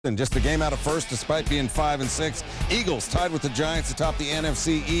And just a game out of first despite being 5-6. Eagles tied with the Giants atop the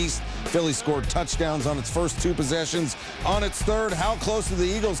NFC East. Philly scored touchdowns on its first two possessions. On its third, how close did the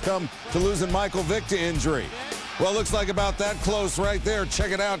Eagles come to losing Michael Vick to injury? Well, looks like about that close right there.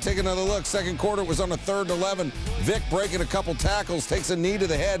 Check it out. Take another look. Second quarter was on a 3rd and 11. Vick breaking a couple tackles, takes a knee to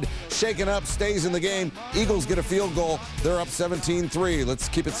the head, shaken up, stays in the game. Eagles get a field goal. They're up 17-3. Let's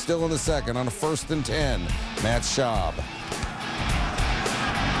keep it still in the second on a 1st and 10. Matt Schaub.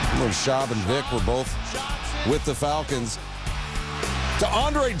 Schaub and Vick were both with the Falcons. To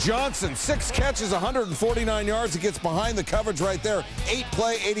Andre Johnson, 6 catches, 149 yards. He gets behind the coverage right there.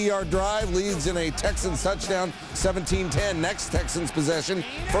 8-play, 80-yard drive, leads in a Texans touchdown, 17-10. Next Texans possession,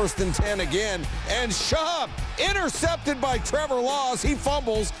 1st and 10 again. And Schaub intercepted by Trevor Laws. He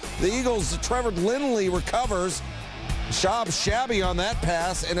fumbles. The Eagles' Trevor Lindley recovers. Schaub shabby on that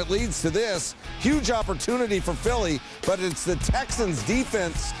pass, and it leads to this. Huge opportunity for Philly, but it's the Texans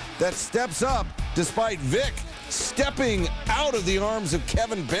defense that steps up despite Vick stepping out of the arms of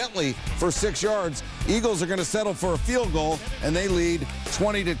Kevin Bentley for 6 yards. Eagles are going to settle for a field goal, and they lead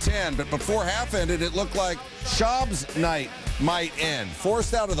 20-10. But before half ended, it looked like Schaub's night might end.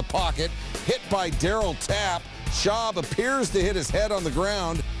 Forced out of the pocket, hit by Darryl Tapp. Schaub appears to hit his head on the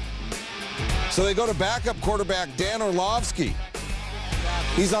ground. So they go to backup quarterback Dan Orlovsky.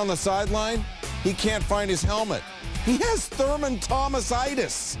 He's on the sideline. He can't find his helmet. He has Thurman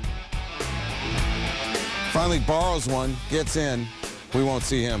Thomas-itis. Finally borrows one, gets in. We won't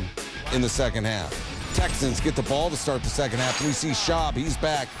see him in the second half. Texans get the ball to start the second half. We see Schaub. He's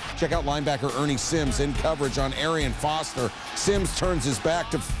back. Check out linebacker Ernie Sims in coverage on Arian Foster. Sims turns his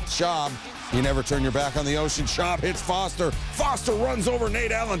back to Schaub. You never turn your back on the ocean. Schaub hits Foster. Foster runs over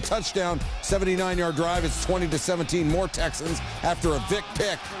Nate Allen. Touchdown. 79-yard drive. It's 20-17. More Texans after a Vick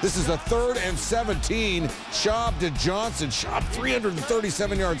pick. This is a 3rd and 17. Schaub to Johnson. Schaub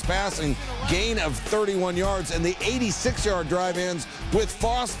 337 yards passing. Gain of 31 yards. And the 86-yard drive ends with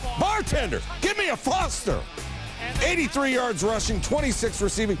Foster. Bartender, give me a Foster. 83 yards rushing, 26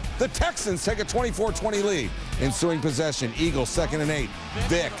 receiving. The Texans take a 24-20 lead. Ensuing possession, Eagles 2nd and 8.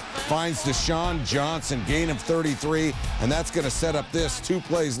 Vick finds Deshaun Johnson, gain of 33, and that's going to set up this. 2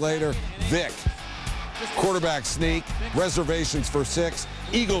 plays later, Vick. Quarterback sneak, reservations for 6.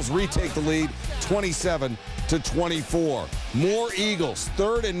 Eagles retake the lead, 27-24. More Eagles,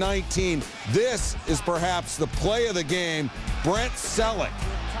 3rd and 19. This is perhaps the play of the game. Brent Celek,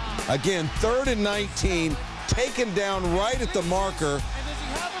 again, 3rd and 19. Taken down right at the marker.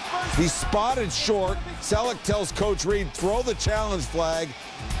 He's spotted short. Celek tells Coach Reed, throw the challenge flag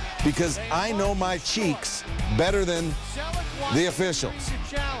because I know my cheeks better than the officials.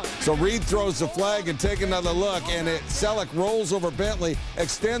 So Reed throws the flag and take another look, and Celek rolls over Bentley,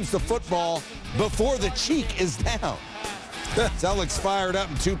 extends the football before the cheek is down. Celek's fired up,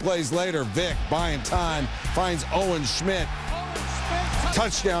 and 2 plays later, Vick buying time, finds Owen Schmidt.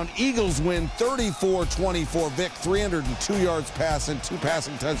 Touchdown. Eagles win 34-24. Vick 302 yards passing, 2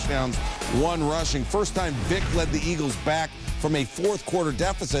 passing touchdowns, 1 rushing. First time Vick led the Eagles back from a 4th quarter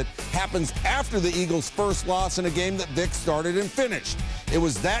deficit happens after the Eagles' first loss in a game that Vick started and finished. It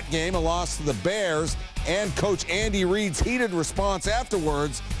was that game, a loss to the Bears, and Coach Andy Reid's heated response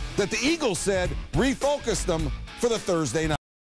afterwards that the Eagles said refocused them for the Thursday night.